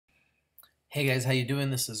Hey guys, how you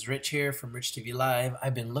doing? This is Rich here from RICHTVLIVE.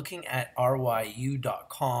 I've been looking at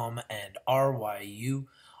RYU.com and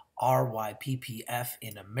RYPPF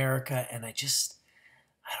in America, and I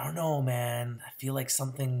don't know, man. I feel like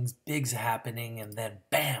something big's happening, and then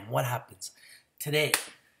bam, what happens? Today,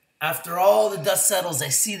 after all the dust settles, I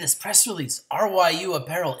see this press release. RYU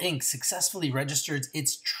Apparel Inc. successfully registered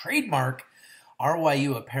its trademark,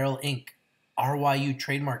 RYU Apparel Inc. RYU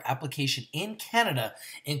trademark application in Canada,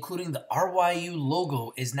 including the RYU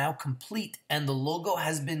logo, is now complete and the logo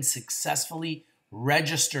has been successfully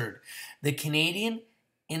registered. The Canadian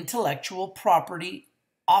Intellectual Property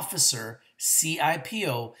Officer,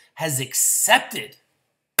 CIPO, has accepted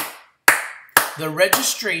the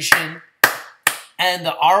registration and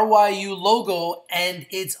the RYU logo and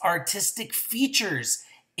its artistic features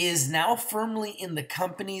is now firmly in the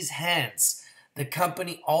company's hands. The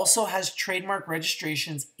company also has trademark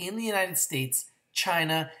registrations in the United States,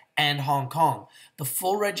 China, and Hong Kong. The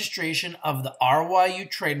full registration of the RYU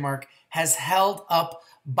trademark has held up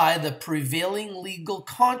by the prevailing legal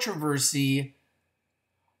controversy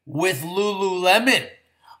with Lululemon,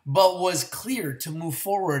 but was clear to move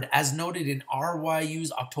forward as noted in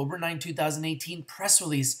RYU's October 9, 2018 press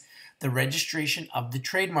release. The registration of the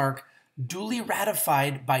trademark, duly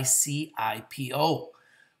ratified by CIPO,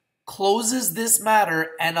 closes this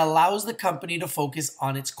matter and allows the company to focus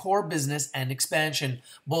on its core business and expansion,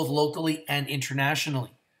 both locally and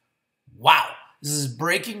internationally. Wow, this is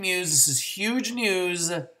breaking news. This is huge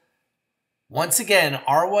news. Once again,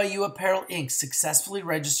 RYU Apparel Inc. successfully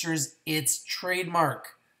registers its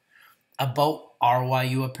trademark. About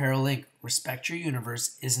RYU Apparel Inc., Respect Your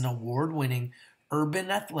Universe is an award-winning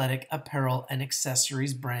urban athletic apparel and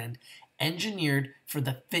accessories brand engineered for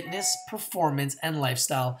the fitness, performance, and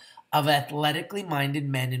lifestyle of athletically minded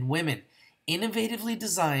men and women. Innovatively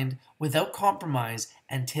designed without compromise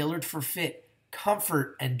and tailored for fit,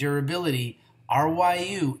 comfort, and durability,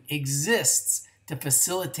 RYU exists to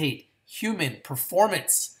facilitate human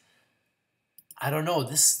performance. I don't know,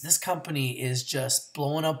 this company is just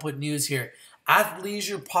blowing up with news here.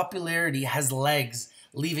 Athleisure popularity has legs,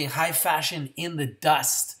 leaving high fashion in the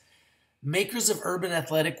dust. Makers of urban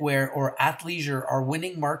athletic wear or athleisure are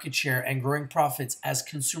winning market share and growing profits as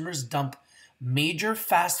consumers dump major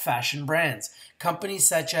fast fashion brands. Companies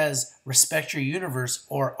such as Respect Your Universe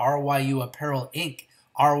or RYU Apparel Inc.,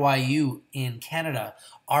 RYU in Canada,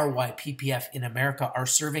 RYPPF in America are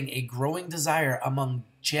serving a growing desire among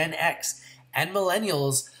Gen X and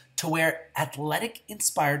millennials to wear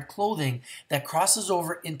athletic-inspired clothing that crosses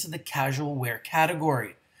over into the casual wear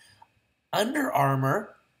category. Under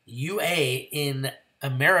Armour UA in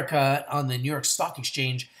America on the New York Stock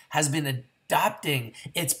Exchange has been adapting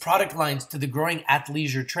its product lines to the growing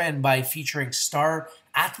athleisure trend by featuring star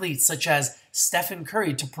athletes such as Stephen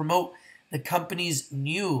Curry to promote the company's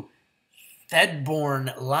new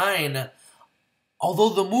Fedborn line. Although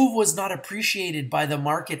the move was not appreciated by the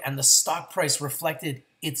market and the stock price reflected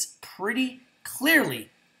it's pretty clearly,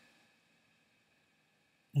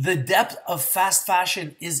 the depth of fast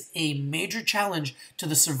fashion is a major challenge to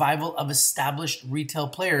the survival of established retail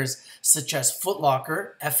players such as Foot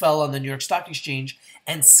Locker, FL on the New York Stock Exchange,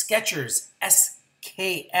 and Skechers,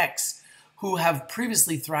 SKX, who have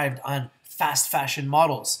previously thrived on fast fashion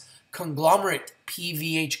models. Conglomerate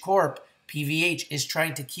PVH Corp, PVH, is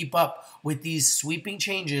trying to keep up with these sweeping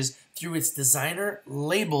changes through its designer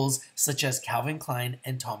labels such as Calvin Klein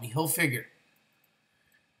and Tommy Hilfiger.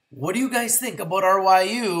 What do you guys think about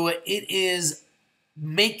RYU? It is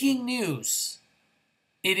making news.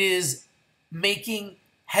 It is making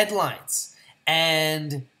headlines.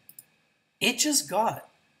 And it just got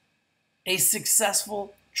a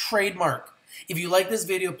successful trademark. If you like this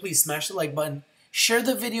video, please smash the like button. Share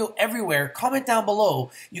the video everywhere. Comment down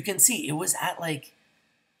below. You can see it was at like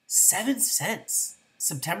 7 cents,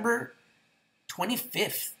 September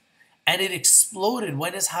 25th. And it exploded,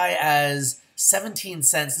 went as high as 17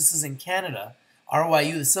 cents. This is in Canada,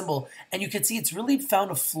 RYU, the symbol. And you can see it's really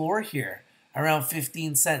found a floor here around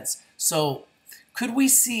 15 cents. So could we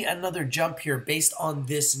see another jump here based on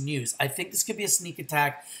this news? I think this could be a sneak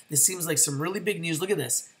attack. This seems like some really big news. Look at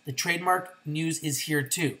this. The trademark news is here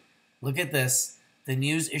too. Look at this. The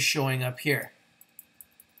news is showing up here.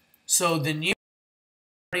 So the news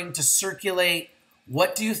is starting to circulate.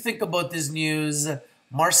 What do you think about this news?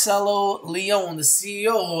 Marcelo Leon, the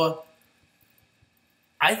CEO,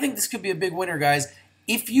 I think this could be a big winner, guys.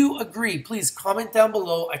 If you agree, please comment down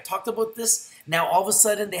below. I talked about this. Now, all of a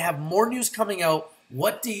sudden, they have more news coming out.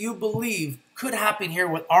 What do you believe could happen here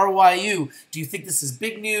with RYU? Do you think this is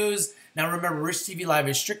big news? Now, remember, Rich TV Live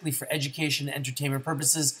is strictly for education and entertainment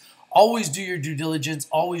purposes. Always do your due diligence.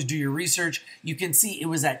 Always do your research. You can see it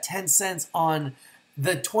was at 10 cents on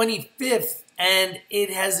the 25th, and it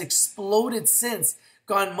has exploded since,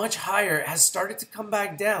 gone much higher, has started to come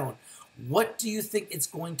back down. What do you think it's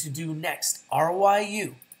going to do next?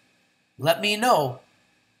 RYU. Let me know.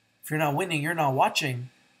 If you're not winning, you're not watching.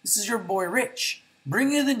 This is your boy Rich,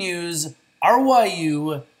 bringing you the news.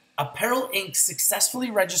 RYU Apparel Inc.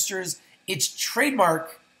 successfully registers its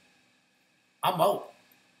trademark. I'm out.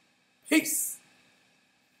 Peace.